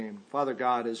name. Father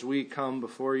God, as we come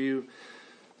before you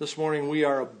this morning, we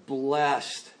are a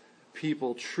blessed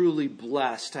people, truly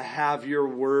blessed to have your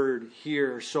word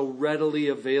here so readily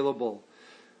available.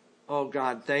 Oh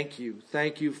God, thank you.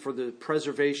 Thank you for the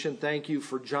preservation. Thank you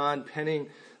for John penning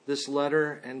this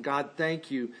letter. And God,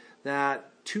 thank you that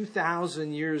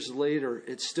 2,000 years later,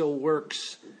 it still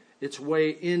works its way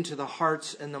into the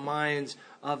hearts and the minds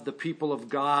of the people of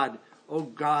God. Oh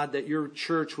God, that your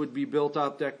church would be built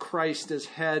up, that Christ as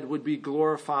head would be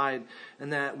glorified,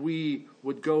 and that we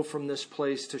would go from this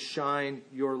place to shine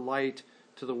your light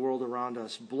to the world around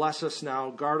us. Bless us now.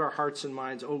 Guard our hearts and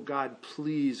minds. Oh God,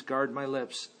 please guard my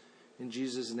lips. In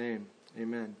Jesus' name,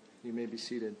 amen. You may be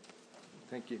seated.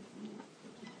 Thank you.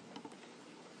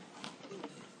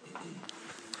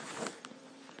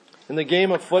 In the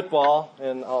game of football,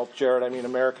 and Jared, I mean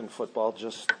American football,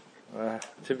 just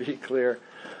to be clear,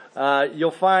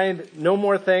 you'll find no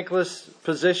more thankless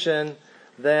position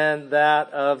than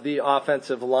that of the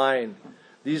offensive line.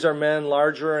 These are men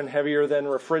larger and heavier than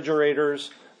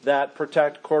refrigerators that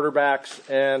protect quarterbacks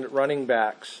and running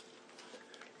backs.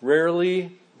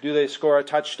 Rarely do they score a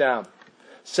touchdown.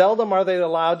 Seldom are they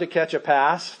allowed to catch a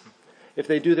pass. If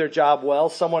they do their job well,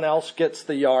 someone else gets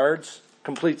the yards,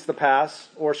 completes the pass,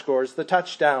 or scores the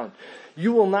touchdown.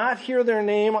 You will not hear their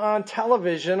name on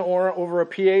television or over a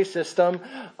PA system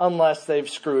unless they've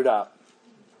screwed up.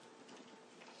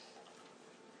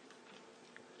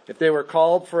 If they were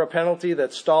called for a penalty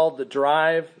that stalled the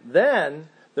drive, then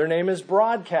their name is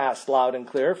broadcast loud and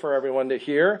clear for everyone to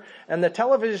hear, and the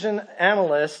television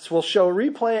analysts will show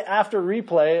replay after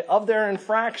replay of their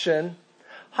infraction,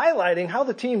 highlighting how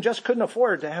the team just couldn't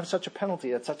afford to have such a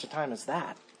penalty at such a time as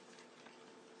that.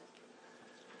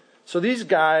 So these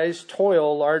guys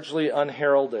toil largely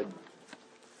unheralded.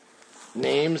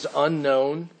 Names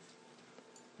unknown.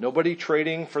 Nobody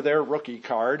trading for their rookie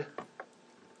card.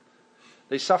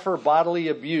 They suffer bodily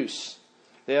abuse.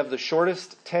 They have the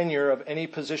shortest tenure of any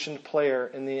positioned player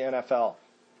in the NFL.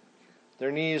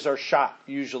 Their knees are shot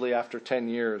usually after 10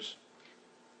 years.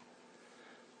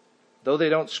 Though they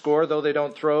don't score, though they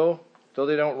don't throw, though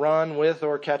they don't run with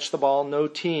or catch the ball, no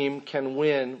team can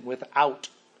win without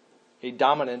a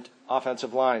dominant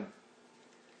offensive line.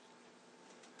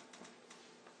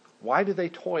 Why do they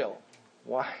toil?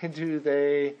 Why do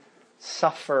they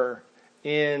suffer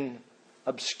in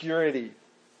obscurity?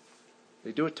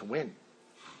 They do it to win.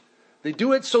 They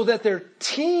do it so that their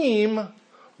team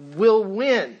will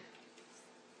win.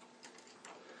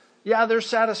 Yeah, there's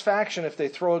satisfaction if they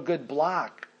throw a good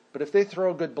block. But if they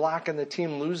throw a good block and the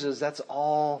team loses, that's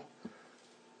all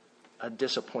a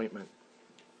disappointment.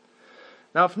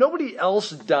 Now, if nobody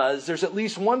else does, there's at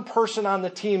least one person on the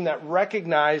team that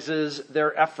recognizes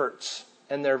their efforts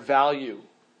and their value.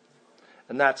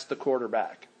 And that's the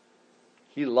quarterback.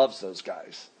 He loves those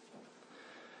guys.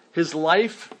 His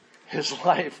life,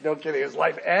 no kidding, his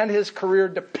life and his career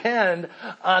depend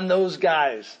on those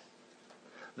guys.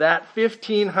 That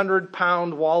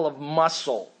 1,500-pound wall of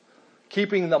muscle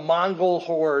keeping the Mongol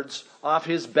hordes off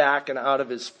his back and out of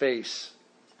his face.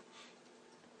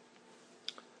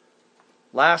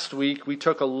 Last week, we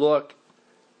took a look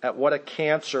at what a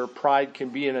cancer pride can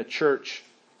be in a church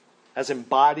as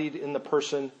embodied in the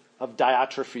person of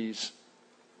Diotrephes,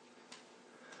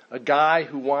 a guy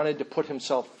who wanted to put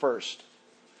himself first.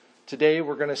 Today,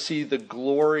 we're going to see the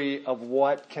glory of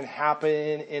what can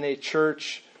happen in a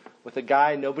church with a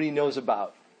guy nobody knows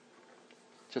about,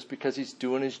 just because he's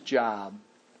doing his job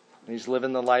and he's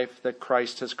living the life that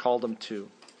Christ has called him to.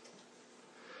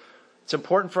 It's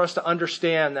important for us to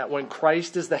understand that when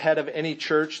Christ is the head of any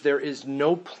church, there is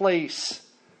no place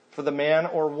for the man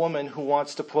or woman who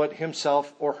wants to put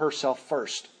himself or herself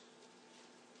first.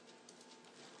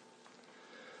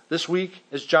 This week,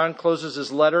 as John closes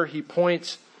his letter, he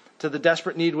points to the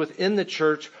desperate need within the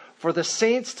church for the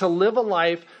saints to live a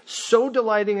life so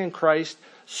delighting in Christ,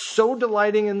 so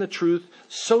delighting in the truth,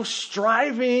 so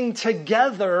striving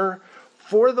together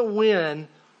for the win,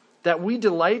 that we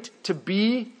delight to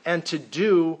be and to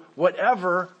do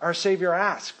whatever our Savior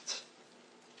asks.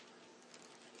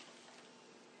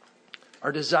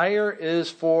 Our desire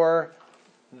is for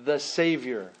the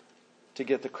Savior to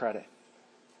get the credit.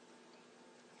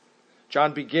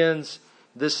 John begins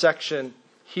this section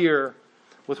here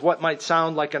with what might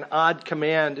sound like an odd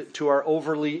command to our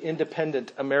overly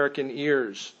independent American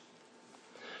ears.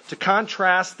 To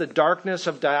contrast the darkness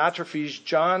of Diotrephes,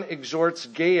 John exhorts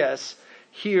Gaius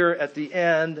here at the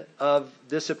end of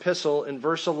this epistle in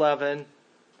verse 11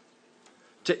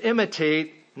 to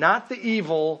imitate not the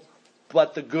evil,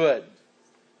 but the good.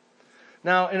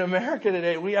 Now, in America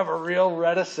today, we have a real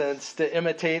reticence to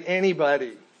imitate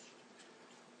anybody.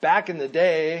 Back in the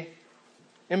day,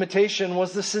 imitation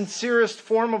was the sincerest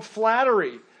form of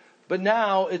flattery. But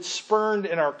now it's spurned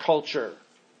in our culture.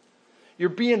 You're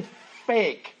being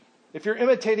fake. If you're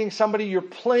imitating somebody, you're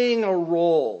playing a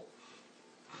role.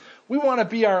 We want to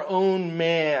be our own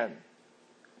man.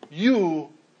 You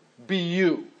be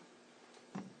you.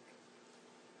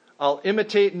 I'll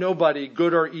imitate nobody,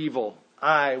 good or evil.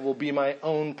 I will be my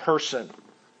own person.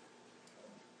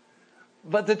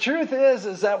 But the truth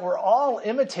is that we're all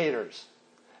imitators.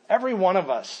 Every one of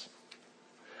us.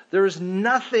 There is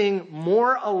nothing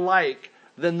more alike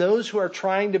than those who are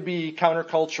trying to be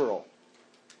countercultural.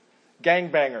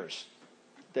 Gangbangers.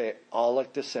 They all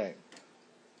look the same.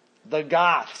 The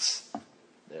goths.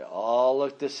 They all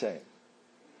look the same.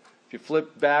 If you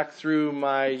flip back through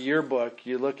my yearbook,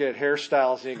 you look at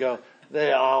hairstyles and you go,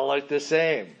 they all look the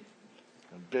same.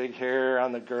 Big hair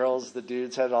on the girls, the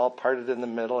dudes had it all parted in the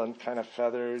middle and kind of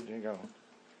feathered. You go,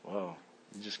 whoa.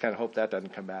 You just kind of hope that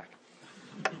doesn't come back.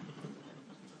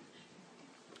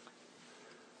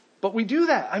 But we do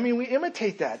that. I mean, we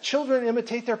imitate that. Children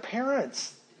imitate their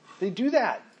parents. They do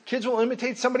that. Kids will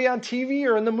imitate somebody on TV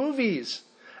or in the movies.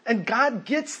 And God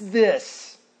gets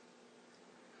this.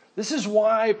 This is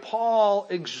why Paul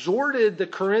exhorted the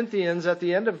Corinthians at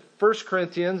the end of 1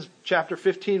 Corinthians chapter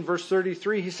 15, verse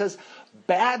 33. He says,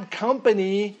 bad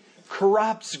company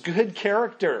corrupts good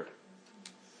character.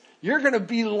 You're going to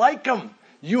be like them.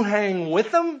 You hang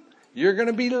with them, you're going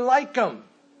to be like them.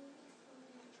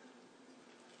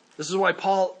 This is why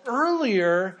Paul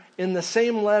earlier in the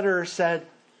same letter said,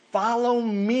 follow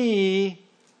me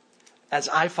as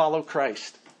I follow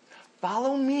Christ.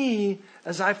 Follow me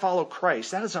as I follow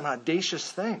Christ. That is an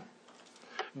audacious thing.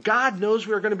 God knows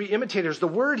we're going to be imitators. The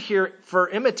word here for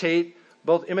imitate,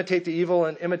 both imitate the evil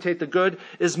and imitate the good,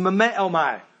 is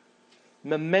memeomai.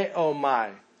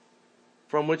 Memeomai.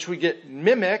 From which we get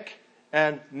mimic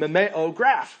and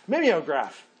mimeograph.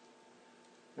 Mimeograph.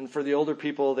 And for the older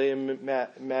people, they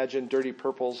imagine dirty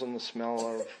purples and the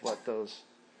smell of what those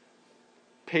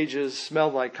pages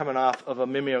smelled like coming off of a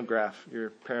mimeograph. Your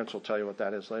parents will tell you what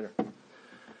that is later.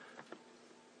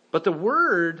 But the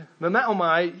word,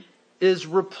 memeomai, is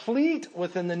replete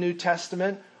within the New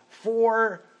Testament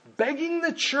for begging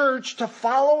the church to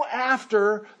follow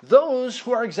after those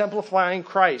who are exemplifying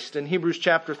Christ. In Hebrews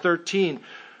chapter 13,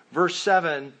 verse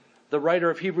 7, the writer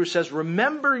of Hebrews says,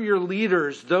 remember your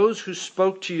leaders, those who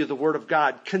spoke to you the word of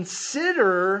God.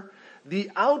 Consider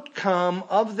the outcome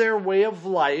of their way of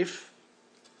life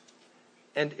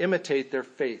and imitate their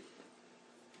faith.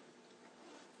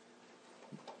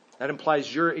 That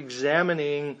implies you're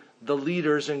examining the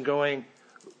leaders and going,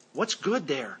 what's good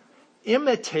there?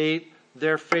 Imitate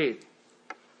their faith.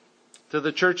 To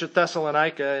the church at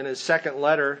Thessalonica, in his second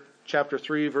letter, chapter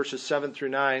 3, verses 7 through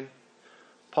 9,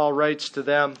 Paul writes to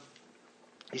them,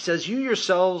 he says, you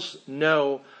yourselves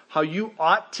know how you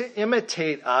ought to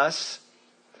imitate us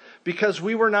because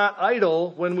we were not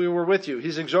idle when we were with you.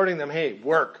 He's exhorting them, hey,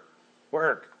 work,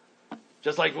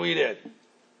 just like we did.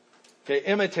 Okay,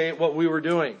 imitate what we were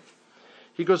doing.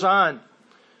 He goes on,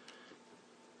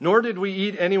 nor did we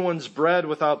eat anyone's bread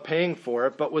without paying for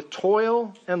it, but with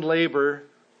toil and labor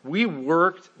we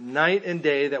worked night and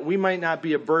day that we might not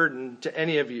be a burden to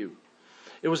any of you.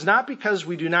 It was not because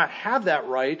we do not have that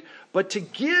right, but to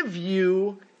give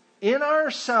you in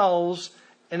ourselves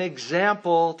an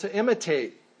example to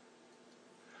imitate.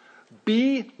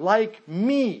 Be like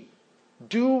me.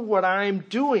 Do what I'm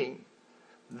doing.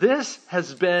 This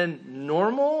has been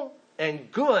normal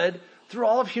and good through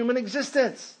all of human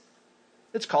existence.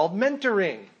 It's called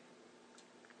mentoring.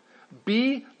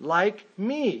 Be like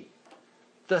me.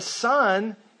 The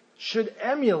son should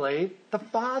emulate the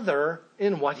father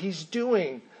in what he's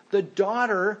doing. The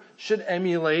daughter should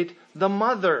emulate the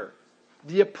mother.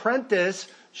 The apprentice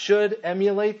should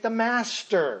emulate the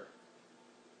master.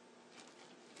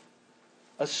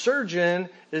 A surgeon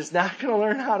is not going to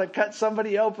learn how to cut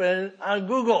somebody open on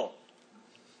Google.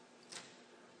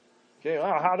 Okay,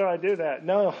 well, how do I do that?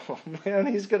 No, man,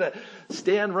 he's going to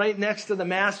stand right next to the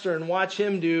master and watch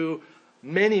him do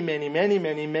many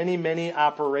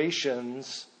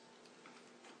operations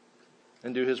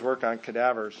and do his work on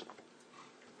cadavers.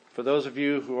 For those of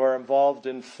you who are involved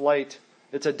in flight,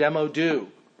 it's a demo do.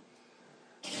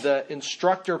 The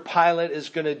instructor pilot is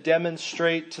going to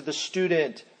demonstrate to the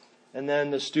student, and then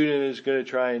the student is going to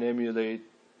try and emulate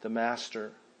the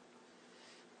master.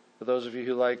 For those of you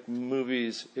who like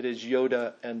movies, it is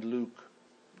Yoda and Luke.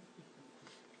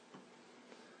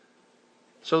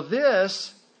 So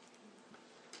this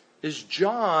is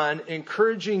John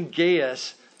encouraging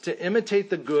Gaius to imitate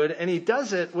the good, and he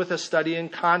does it with a study in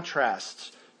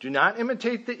contrasts. Do not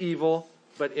imitate the evil,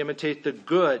 but imitate the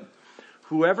good.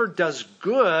 Whoever does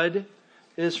good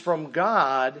is from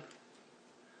God.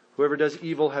 Whoever does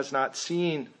evil has not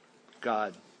seen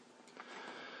God.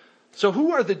 So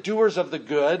who are the doers of the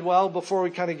good? Well, before we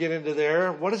kind of get into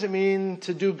there, what does it mean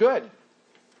to do good?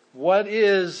 What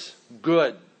is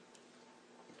good?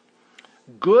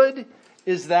 Good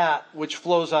is that which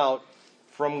flows out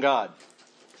from God.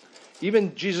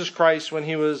 Even Jesus Christ, when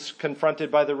he was confronted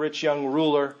by the rich young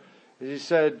ruler, he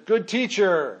said, "Good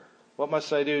teacher, what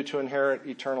must I do to inherit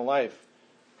eternal life?"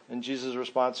 And Jesus'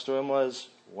 response to him was,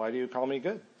 "Why do you call me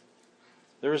good?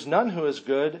 There is none who is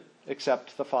good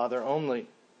except the Father only."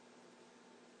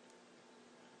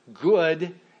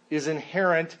 Good is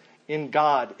inherent in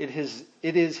God. It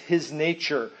is his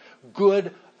nature.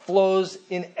 Good flows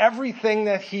in everything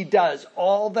that he does.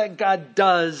 All that God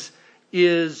does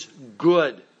is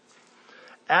good.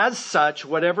 As such,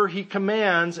 whatever he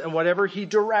commands and whatever he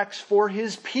directs for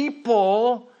his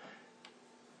people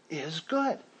is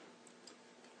good.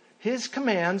 His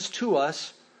commands to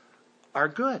us are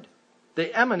good.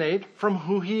 They emanate from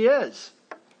who he is.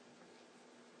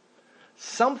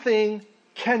 Something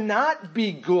cannot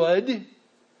be good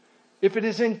if it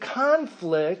is in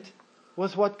conflict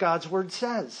with what God's word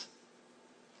says.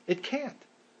 It can't.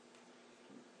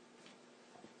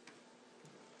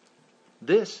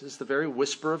 This is the very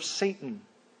whisper of Satan.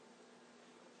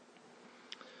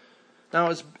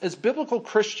 Now, as biblical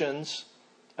Christians,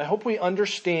 I hope we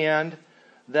understand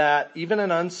that even an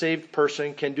unsaved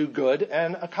person can do good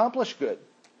and accomplish good.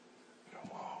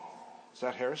 Is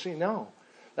that heresy? No.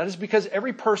 That is because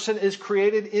every person is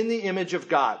created in the image of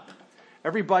God.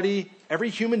 Every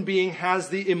human being has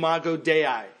the imago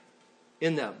Dei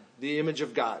in them, the image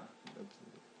of God,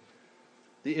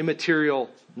 the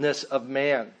immaterialness of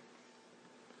man.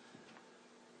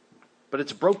 But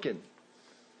it's broken.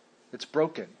 It's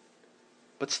broken.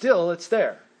 But still, it's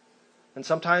there. And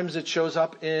sometimes it shows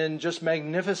up in just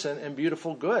magnificent and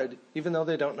beautiful good, even though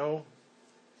they don't know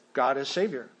God as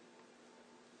Savior.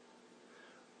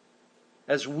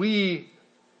 As we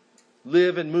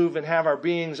live and move and have our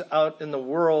beings out in the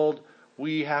world,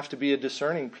 we have to be a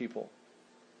discerning people.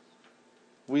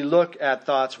 We look at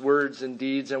thoughts, words, and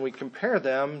deeds, and we compare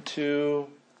them to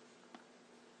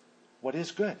what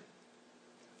is good.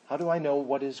 How do I know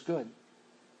what is good?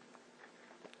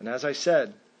 And as I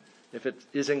said, if it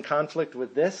is in conflict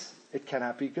with this, it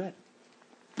cannot be good.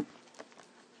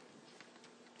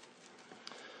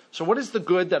 So what is the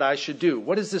good that I should do?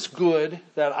 What is this good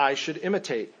that I should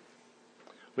imitate?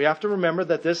 We have to remember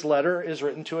that this letter is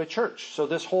written to a church. So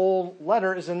this whole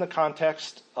letter is in the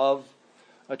context of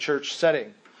a church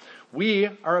setting. We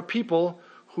are a people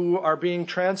who are being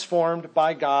transformed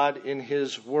by God in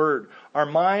his word. Our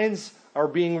minds are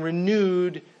being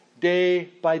renewed day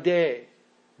by day.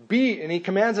 And he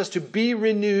commands us to be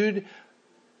renewed,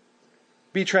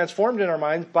 be transformed in our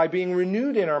minds by being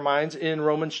renewed in our minds in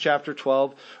Romans chapter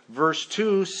 12, verse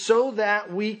 2, so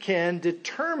that we can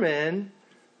determine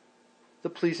the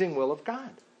pleasing will of God.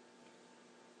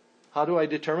 How do I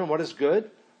determine what is good?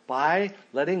 By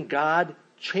letting God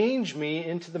change me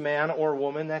into the man or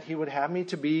woman that he would have me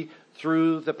to be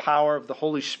through the power of the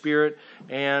Holy Spirit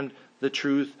and the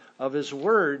truth of his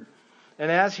word.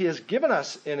 And as he has given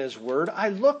us in his word, I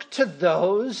look to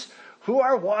those who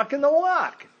are walking the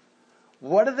walk.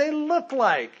 What do they look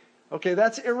like? Okay,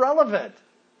 that's irrelevant.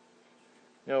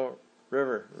 You know,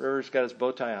 River's got his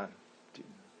bow tie on.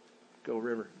 Go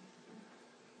River.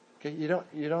 Okay, you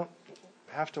don't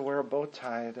have to wear a bow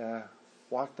tie to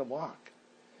walk the walk.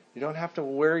 You don't have to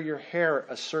wear your hair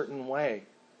a certain way.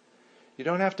 You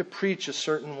don't have to preach a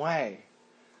certain way.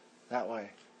 That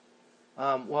way.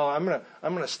 Well, I'm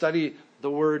gonna study the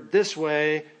word this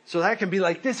way so that I can be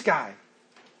like this guy.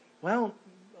 Well,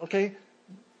 okay,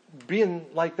 being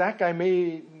like that guy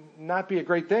may not be a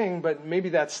great thing, but maybe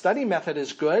that study method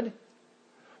is good.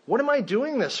 What am I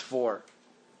doing this for?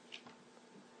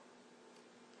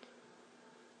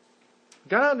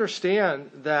 Got to understand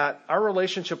that our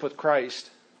relationship with Christ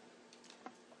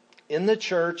in the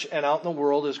church and out in the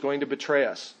world is going to betray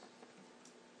us.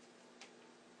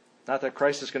 Not that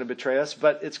Christ is going to betray us,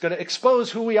 but it's going to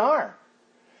expose who we are.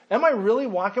 Am I really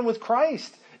walking with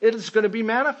Christ? It is going to be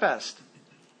manifest.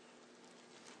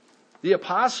 The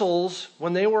apostles,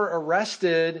 when they were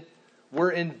arrested,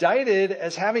 were indicted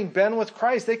as having been with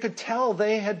Christ. They could tell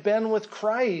they had been with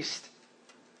Christ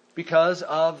because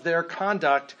of their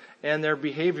conduct and their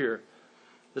behavior.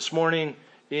 This morning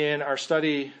in our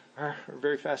study, our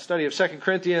very fast study of 2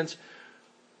 Corinthians,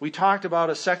 we talked about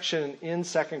a section in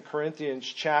 2 Corinthians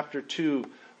chapter 2,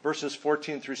 verses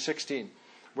 14 through 16,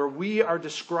 where we are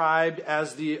described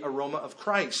as the aroma of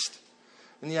Christ.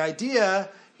 And the idea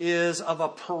is of a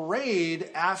parade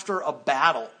after a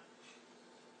battle.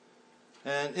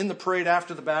 And in the parade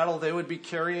after the battle, they would be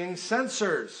carrying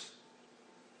censers.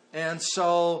 And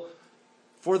so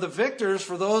for the victors,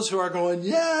 for those who are going,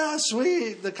 yeah,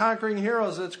 sweet, the conquering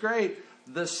heroes, it's great,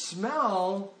 the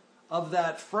smell of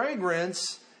that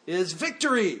fragrance is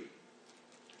victory.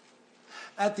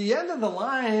 At the end of the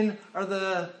line are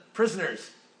the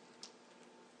prisoners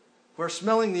who are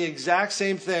smelling the exact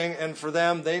same thing, and for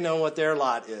them, they know what their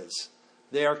lot is.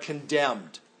 They are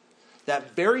condemned.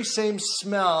 That very same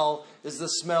smell is the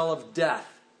smell of death.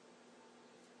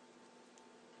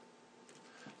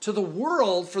 To the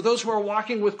world, for those who are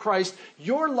walking with Christ,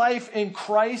 your life in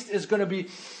Christ is going to be,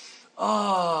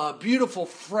 beautiful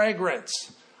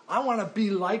fragrance. I want to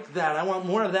be like that. I want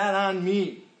more of that on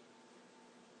me.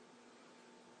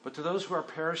 But to those who are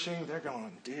perishing, they're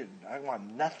going, dude, I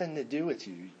want nothing to do with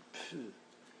you.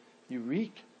 You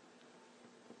reek.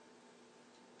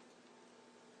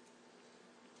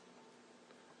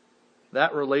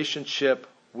 That relationship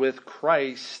with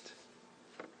Christ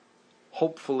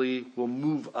hopefully will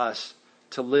move us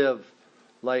to live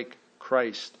like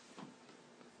Christ.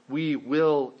 We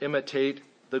will imitate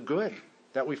the good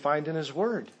that we find in His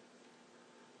Word.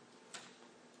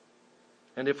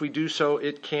 And if we do so,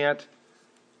 it can't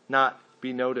not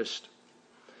be noticed.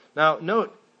 Now,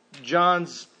 note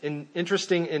John's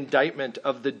interesting indictment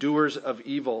of the doers of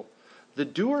evil. The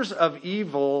doers of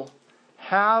evil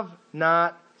have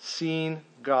not seen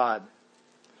God.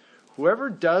 Whoever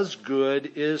does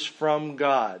good is from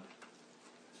God.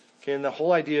 Okay, and the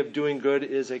whole idea of doing good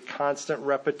is a constant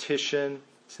repetition.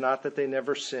 It's not that they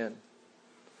never sin.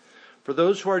 For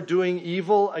those who are doing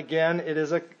evil, again, it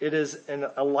is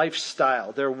a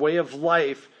lifestyle. Their way of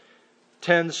life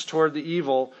tends toward the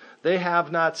evil. They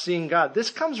have not seen God. This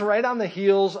comes right on the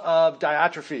heels of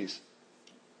Diotrephes.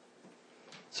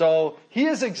 So he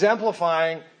is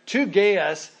exemplifying to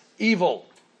Gaius evil.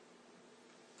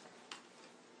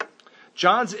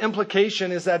 John's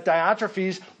implication is that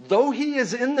Diotrephes, though he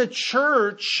is in the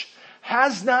church,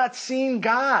 has not seen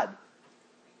God.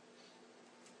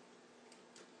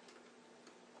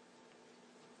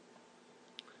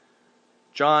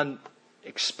 John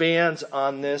expands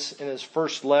on this in his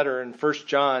first letter in 1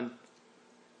 John.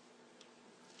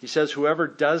 He says, whoever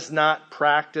does not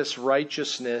practice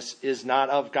righteousness is not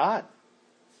of God,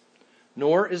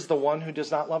 nor is the one who does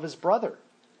not love his brother.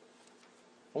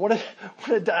 What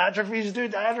did Diotrephes do?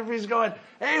 Diotrephes going,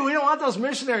 hey, we don't want those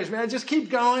missionaries, man. Just keep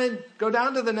going. Go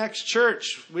down to the next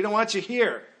church. We don't want you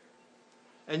here.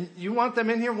 And you want them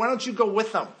in here? Why don't you go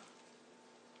with them?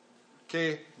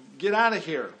 Okay, get out of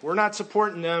here. We're not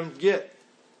supporting them. Get.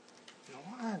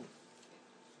 Come on.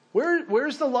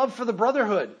 Where's the love for the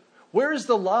brotherhood? Where is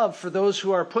the love for those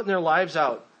who are putting their lives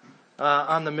out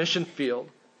on the mission field?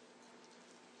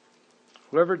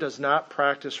 Whoever does not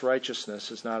practice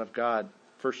righteousness is not of God.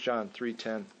 1 John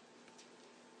 3:10.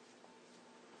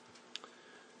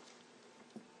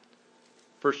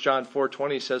 1 John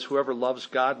 4:20 says, whoever loves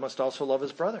God must also love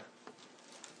his brother.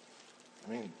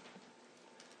 I mean,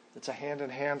 it's a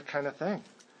hand-in-hand kind of thing.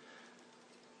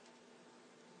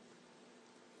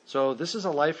 So this is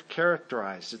a life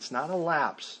characterized. It's not a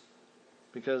lapse.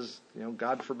 Because,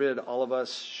 God forbid all of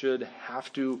us should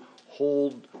have to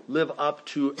live up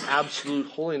to absolute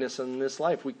holiness in this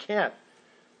life. We can't.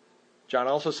 John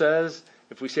also says,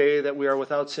 if we say that we are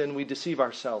without sin, we deceive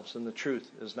ourselves and the truth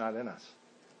is not in us.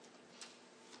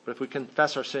 But if we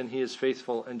confess our sin, He is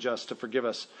faithful and just to forgive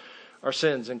us our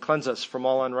sins and cleanse us from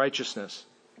all unrighteousness.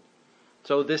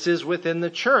 So this is within the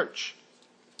church.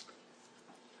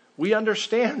 We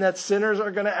understand that sinners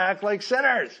are going to act like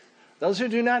sinners. Those who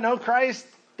do not know Christ,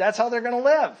 that's how they're going to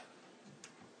live.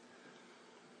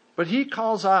 But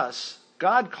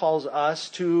God calls us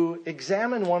to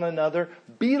examine one another,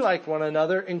 be like one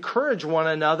another, encourage one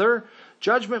another.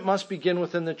 Judgment must begin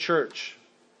within the church.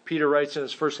 Peter writes in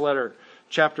his first letter,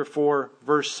 chapter 4,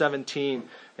 verse 17.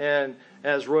 And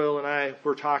as Royal and I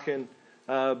were talking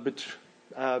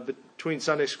between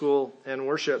Sunday school and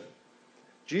worship,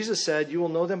 Jesus said, you will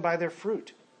know them by their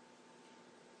fruit.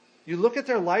 You look at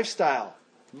their lifestyle.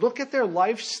 Look at their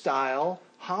lifestyle.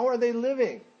 How are they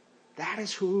living? That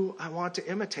is who I want to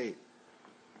imitate.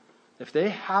 If they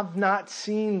have not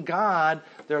seen God,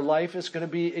 their life is going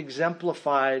to be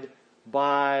exemplified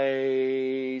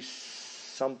by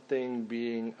something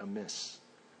being amiss,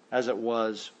 as it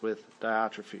was with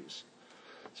Diotrephes.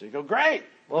 So you go, great.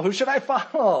 Well, who should I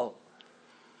follow?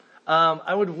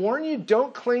 I would warn you,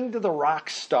 don't cling to the rock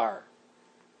star.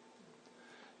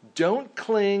 Don't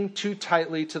cling too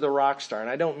tightly to the rock star. And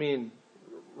I don't mean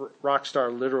rock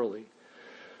star literally.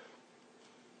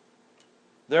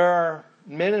 There are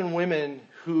men and women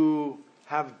who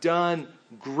have done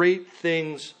great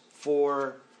things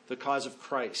for the cause of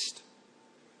Christ.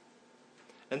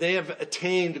 And they have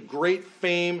attained great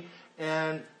fame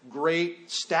and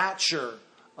great stature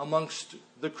amongst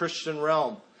the Christian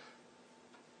realm.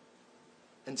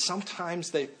 And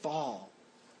sometimes they fall.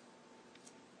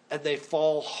 And they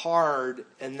fall hard,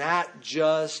 and that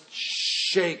just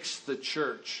shakes the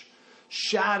church,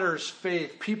 shatters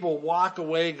faith. People walk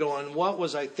away going, what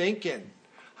was I thinking?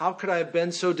 How could I have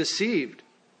been so deceived?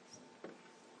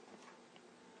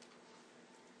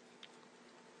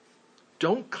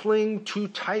 Don't cling too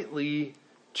tightly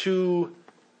to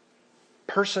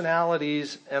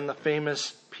personalities and the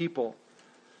famous people.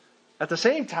 At the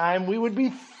same time, we would be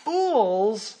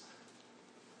fools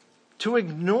to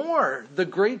ignore the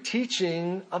great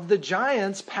teaching of the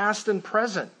giants, past and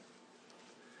present.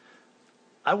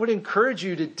 I would encourage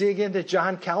you to dig into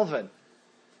John Calvin.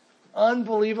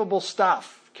 Unbelievable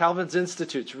stuff. Calvin's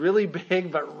Institutes, really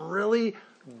big, but really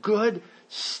good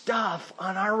stuff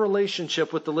on our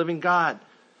relationship with the living God.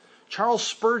 Charles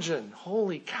Spurgeon,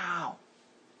 holy cow.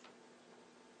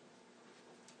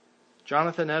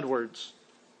 Jonathan Edwards,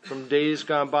 from days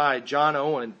gone by. John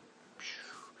Owen.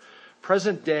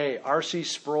 Present day, R.C.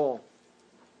 Sproul.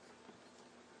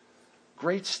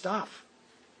 Great stuff.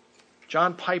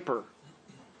 John Piper.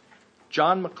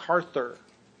 John MacArthur.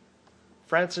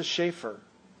 Francis Schaeffer.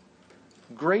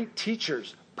 Great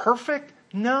teachers. Perfect?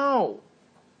 No.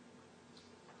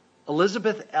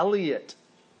 Elizabeth Elliot.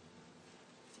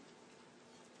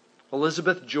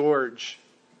 Elizabeth George.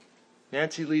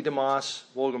 Nancy Lee DeMoss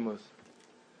Wolgemuth.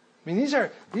 I mean, these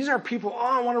are people,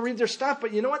 I want to read their stuff,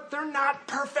 but you know what? They're not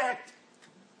perfect.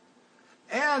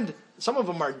 And some of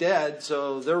them are dead,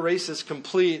 so their race is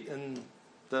complete and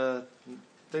the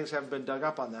things haven't been dug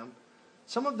up on them.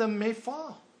 Some of them may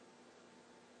fall.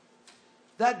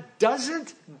 That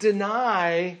doesn't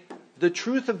deny the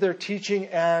truth of their teaching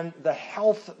and the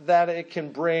health that it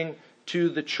can bring to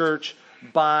the church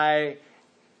by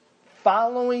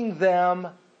following them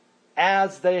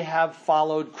as they have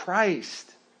followed Christ.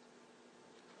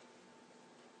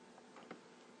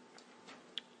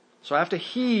 So I have to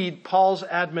heed Paul's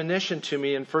admonition to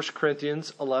me in 1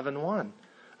 Corinthians 11:1.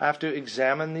 I have to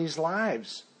examine these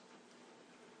lives.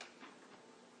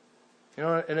 You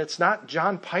know, and it's not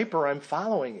John Piper I'm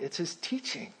following, it's his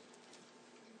teaching.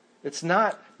 It's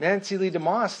not Nancy Lee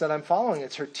DeMoss that I'm following,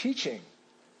 it's her teaching.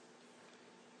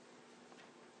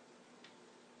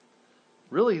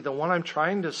 Really, the one I'm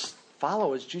trying to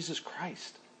follow is Jesus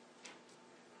Christ.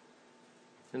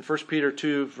 In 1 Peter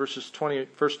 2, verse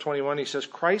 21, he says,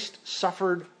 Christ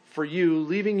suffered for you,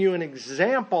 leaving you an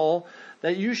example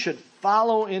that you should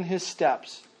follow in his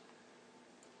steps.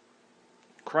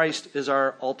 Christ is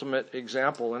our ultimate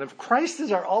example. And if Christ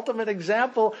is our ultimate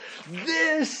example,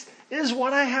 this is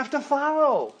what I have to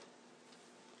follow.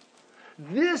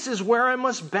 This is where I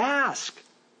must bask.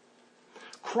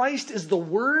 Christ is the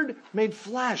Word made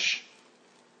flesh.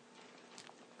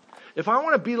 If I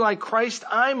want to be like Christ,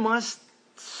 I must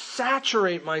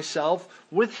saturate myself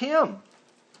with Him.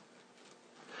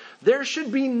 There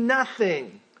should be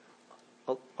nothing,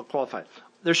 I'll qualify it.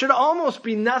 There should almost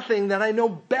be nothing that I know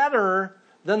better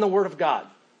than the Word of God.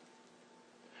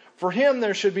 For him,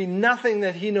 there should be nothing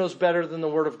that he knows better than the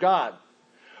Word of God.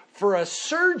 For a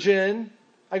surgeon,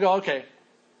 I go, okay,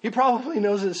 he probably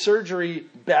knows his surgery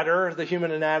better, the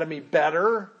human anatomy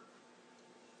better.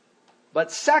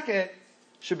 But second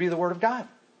should be the Word of God.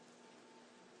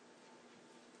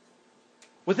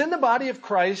 Within the body of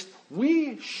Christ,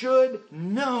 we should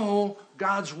know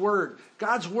God's Word.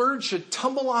 God's Word should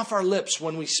tumble off our lips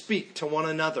when we speak to one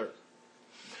another.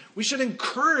 We should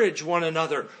encourage one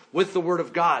another with the Word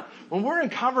of God. When we're in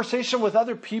conversation with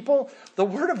other people, the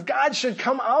Word of God should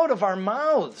come out of our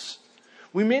mouths.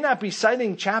 We may not be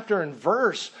citing chapter and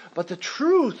verse, but the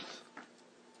truth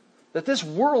that this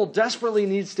world desperately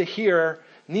needs to hear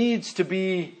needs to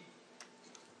be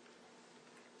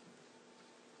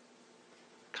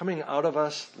coming out of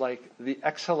us like the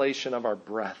exhalation of our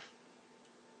breath.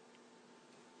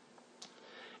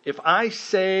 If I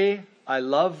say I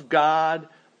love God,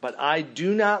 but I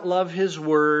do not love His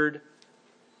Word,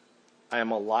 I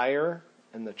am a liar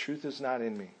and the truth is not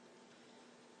in me.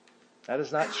 That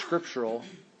is not scriptural.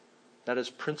 That is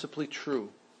principally true.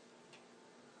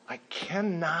 I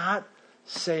cannot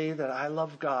say that I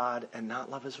love God and not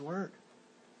love His Word.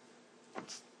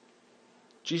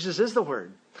 Jesus is the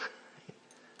Word.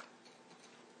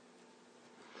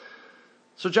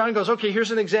 So John goes, okay,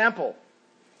 here's an example.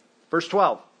 Verse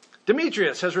 12.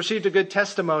 Demetrius has received a good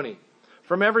testimony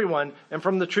from everyone. And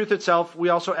from the truth itself, we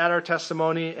also add our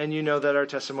testimony, and you know that our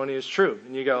testimony is true.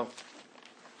 And you go,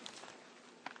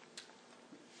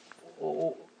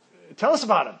 oh, tell us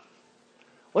about him.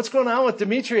 What's going on with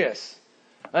Demetrius?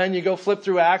 And you go flip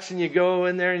through Acts and you go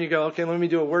in there and you go, okay, let me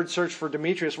do a word search for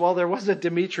Demetrius. Well, there was a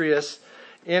Demetrius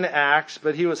in Acts,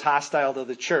 but he was hostile to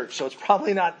the church. So it's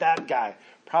probably not that guy.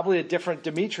 Probably a different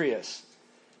Demetrius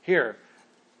here.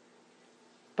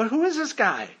 But who is this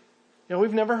guy?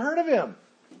 We've never heard of him.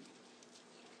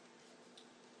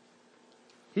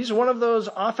 He's one of those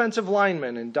offensive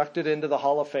linemen inducted into the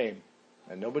Hall of Fame.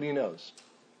 And nobody knows.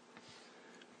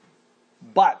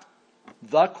 But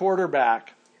the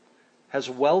quarterback has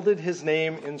welded his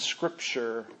name in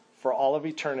Scripture for all of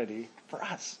eternity for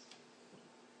us.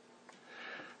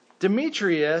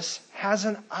 Demetrius has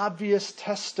an obvious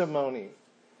testimony.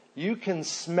 You can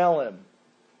smell him.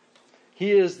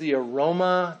 He is the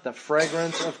aroma, the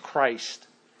fragrance of Christ.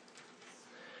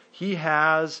 He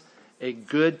has a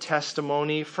good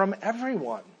testimony from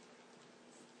everyone.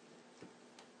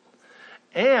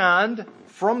 And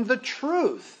from the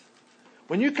truth.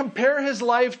 When you compare his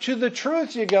life to the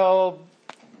truth, you go,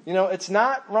 it's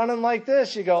not running like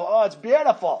this. You go, oh, it's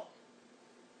beautiful.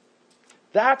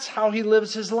 That's how he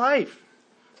lives his life.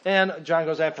 And John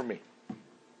goes after me.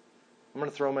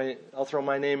 I'll throw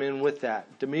my name in with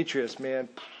that. Demetrius, man,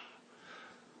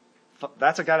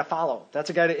 that's a guy to follow. That's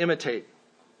a guy to imitate.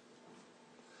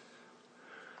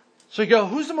 So you go,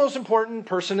 who's the most important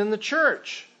person in the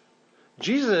church?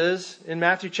 Jesus, in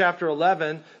Matthew chapter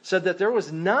 11, said that there was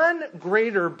none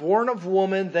greater born of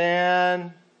woman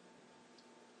than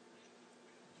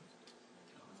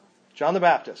John the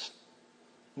Baptist.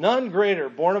 None greater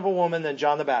born of a woman than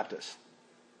John the Baptist.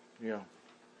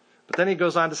 But then he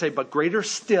goes on to say, but greater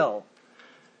still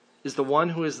is the one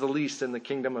who is the least in the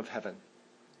kingdom of heaven.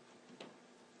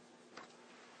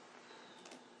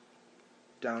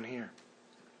 Down here.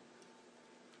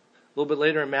 A little bit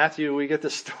later in Matthew, we get the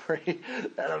story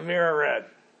that Amira read.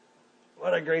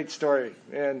 What a great story.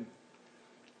 And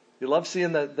you love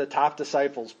seeing the top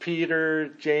disciples, Peter,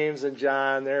 James, and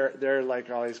John. They're like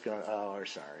always going, oh, we're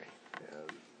sorry.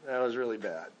 That was really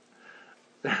bad.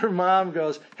 Their mom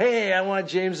goes, hey, I want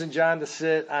James and John to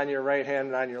sit on your right hand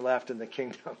and on your left in the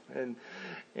kingdom.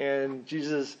 And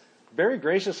Jesus very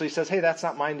graciously says, hey, that's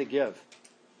not mine to give.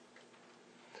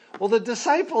 Well, the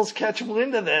disciples catch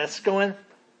wind of this going,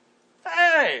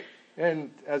 hey!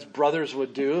 And as brothers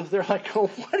would do, they're like, oh,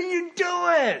 what are you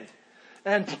doing?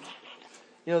 And,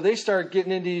 they start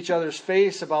getting into each other's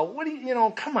face about,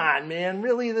 come on, man,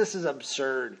 really, this is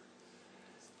absurd.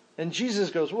 And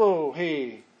Jesus goes, whoa,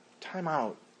 hey, time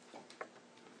out.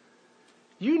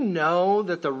 You know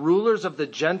that the rulers of the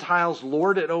Gentiles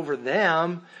lord it over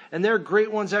them, and their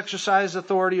great ones exercise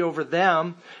authority over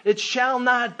them. It shall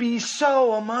not be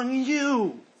so among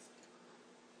you.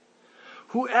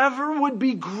 Whoever would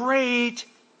be great,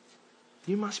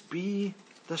 you must be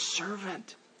the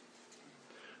servant.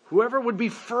 Whoever would be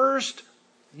first,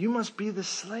 you must be the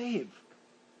slave.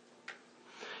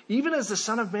 Even as the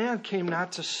Son of Man came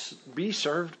not to be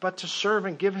served, but to serve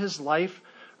and give his life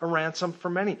a ransom for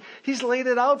many. He's laid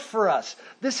it out for us.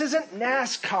 This isn't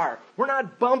NASCAR. We're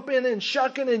not bumping and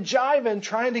shucking and jiving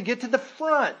trying to get to the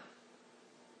front.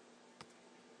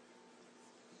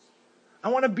 I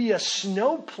want to be a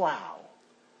snowplow.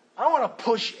 I want to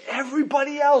push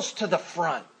everybody else to the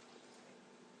front.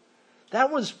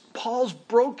 That was Paul's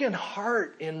broken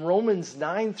heart in Romans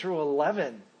 9 through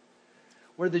 11.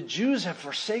 Where the Jews have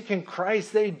forsaken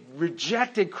Christ. They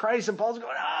rejected Christ. And Paul's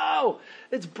going, oh,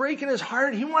 it's breaking his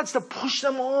heart. He wants to push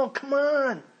them all. Come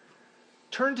on.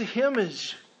 Turn to him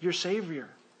as your Savior.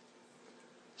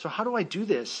 So how do I do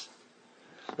this?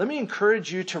 Let me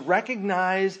encourage you to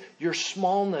recognize your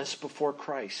smallness before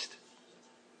Christ.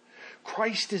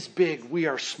 Christ is big. We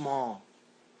are small.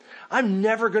 I'm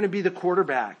never going to be the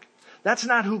quarterback. That's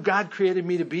not who God created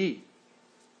me to be.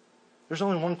 There's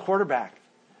only one quarterback.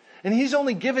 And he's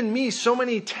only given me so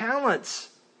many talents.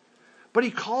 But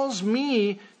he calls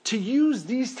me to use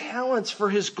these talents for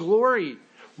his glory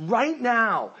right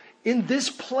now in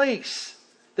this place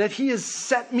that he has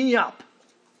set me up.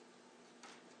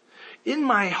 In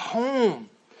my home,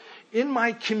 in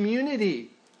my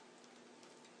community.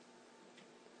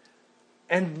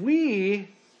 And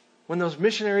when those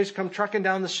missionaries come trucking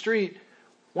down the street,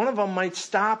 one of them might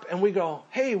stop and we go,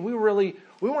 hey, we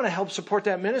want to help support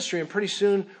that ministry. And pretty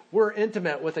soon we're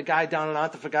intimate with a guy down in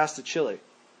Antofagasta, Chile.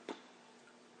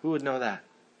 Who would know that?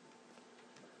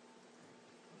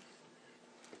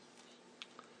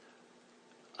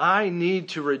 I need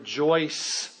to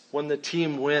rejoice when the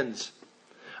team wins.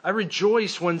 I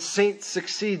rejoice when saints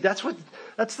succeed. That's what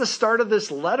That's the start of this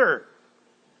letter.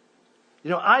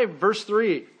 Verse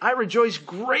 3, I rejoiced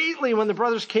greatly when the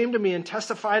brothers came to me and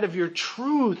testified of your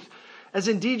truth, as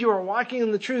indeed you are walking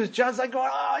in the truth. John's like going,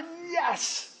 oh,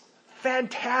 yes,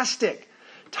 fantastic.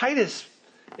 Titus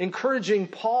encouraging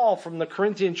Paul from the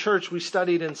Corinthian church we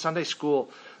studied in Sunday school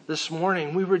this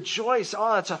morning. We rejoice.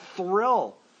 Oh, it's a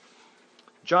thrill.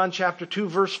 John chapter 2,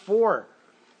 verse 4,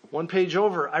 one page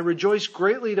over. I rejoice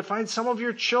greatly to find some of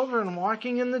your children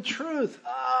walking in the truth.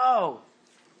 Oh.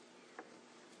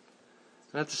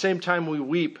 And at the same time, we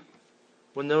weep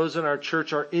when those in our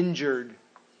church are injured,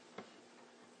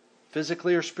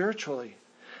 physically or spiritually.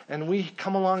 And we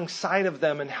come alongside of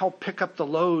them and help pick up the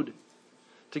load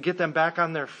to get them back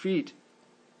on their feet.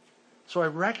 So I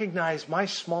recognize my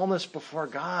smallness before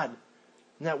God,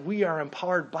 and that we are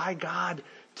empowered by God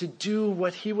to do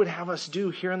what He would have us do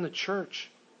here in the church.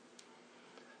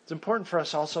 It's important for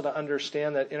us also to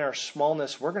understand that in our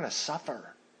smallness, we're going to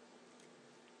suffer.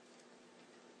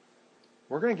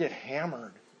 We're going to get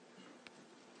hammered.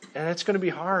 And it's going to be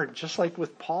hard, just like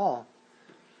with Paul.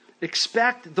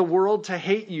 Expect the world to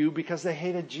hate you because they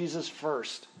hated Jesus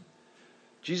first.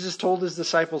 Jesus told His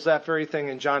disciples that very thing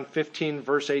in John 15,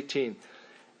 verse 18.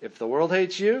 If the world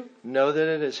hates you, know that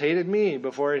it has hated me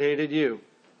before it hated you.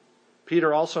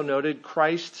 Peter also noted,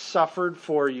 Christ suffered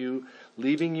for you,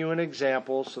 leaving you an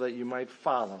example so that you might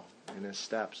follow in His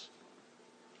steps.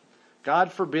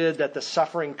 God forbid that the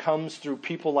suffering comes through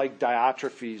people like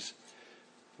Diotrephes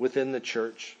within the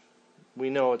church.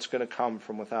 We know it's going to come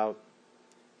from without.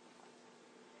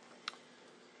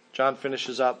 John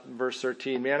finishes up in verse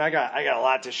 13. Man, I got a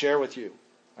lot to share with you.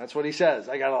 That's what he says.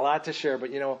 I got a lot to share,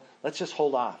 but let's just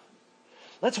hold off.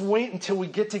 Let's wait until we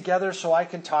get together so I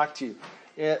can talk to you.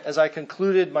 As I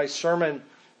concluded my sermon,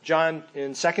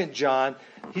 in 2 John,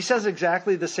 he says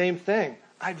exactly the same thing.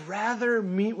 I'd rather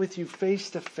meet with you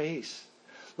face to face.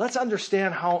 Let's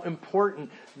understand how important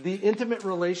the intimate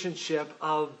relationship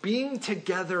of being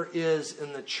together is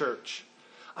in the church.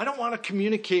 I don't want to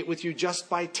communicate with you just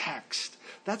by text.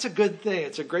 That's a good thing.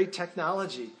 It's a great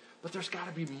technology. But there's got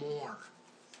to be more.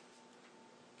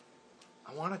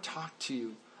 I want to talk to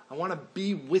you. I want to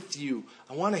be with you.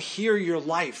 I want to hear your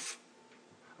life.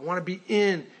 I want to be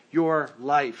in your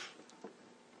life.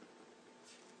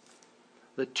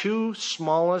 The two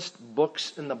smallest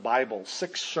books in the Bible,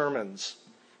 6 sermons.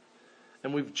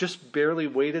 And we've just barely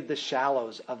waded the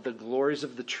shallows of the glories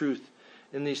of the truth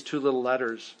in these 2 little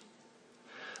letters.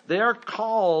 They are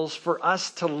calls for us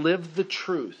to live the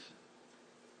truth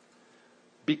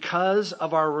because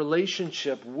of our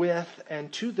relationship with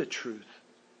and to the truth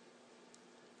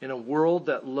in a world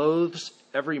that loathes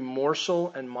every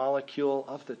morsel and molecule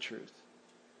of the truth.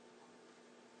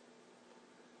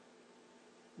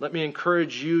 Let me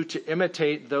encourage you to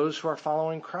imitate those who are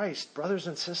following Christ. Brothers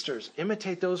and sisters,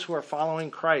 imitate those who are following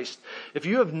Christ. If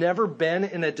you have never been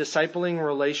in a discipling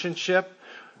relationship,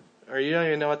 or you don't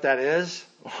even know what that is,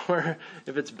 or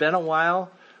if it's been a while,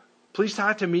 please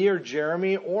talk to me or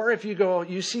Jeremy. Or if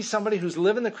you see somebody who's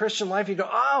living the Christian life, you go,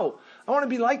 oh, I want to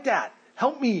be like that.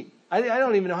 Help me. I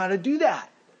don't even know how to do that.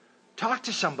 Talk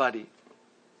to somebody.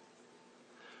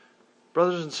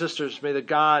 Brothers and sisters, may the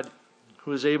God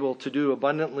who is able to do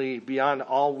abundantly beyond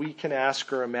all we can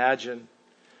ask or imagine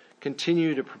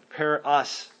continue to prepare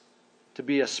us to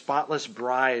be a spotless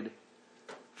bride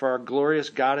for our glorious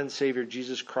God and Savior,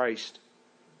 Jesus Christ.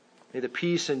 May the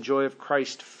peace and joy of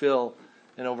Christ fill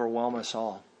and overwhelm us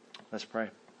all. Let's pray.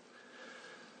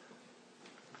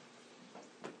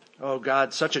 Oh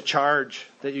God, such a charge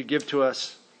that you give to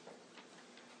us.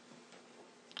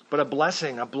 But a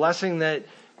blessing that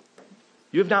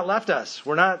you have not left us.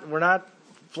 We're not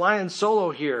flying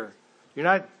solo here. You're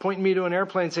not pointing me to an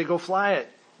airplane and say, go fly it.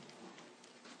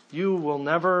 You will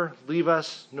never leave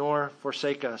us nor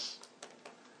forsake us.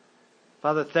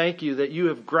 Father, thank you that you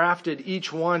have grafted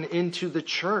each one into the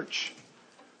church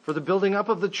for the building up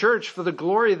of the church, for the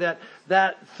glory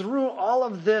that through all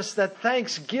of this, that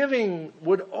thanksgiving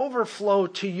would overflow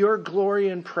to your glory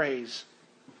and praise.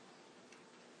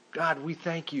 God, we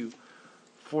thank you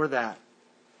for that.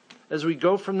 As we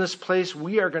go from this place,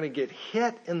 we are going to get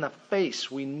hit in the face.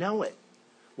 We know it.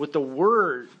 With the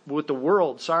world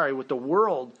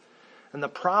and the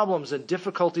problems and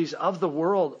difficulties of the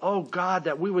world. Oh God,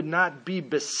 that we would not be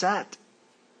beset.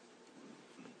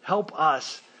 Help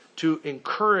us to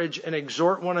encourage and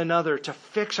exhort one another to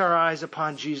fix our eyes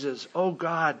upon Jesus. Oh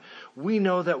God, we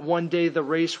know that one day the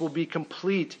race will be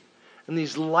complete and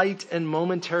these light and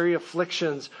momentary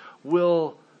afflictions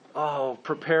will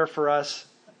prepare for us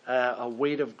a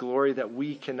weight of glory that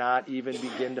we cannot even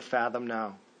begin to fathom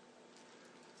now.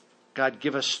 God,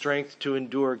 give us strength to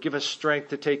endure. Give us strength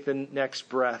to take the next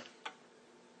breath.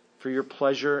 For your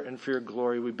pleasure and for your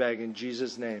glory, we beg in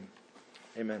Jesus' name.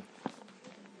 Amen.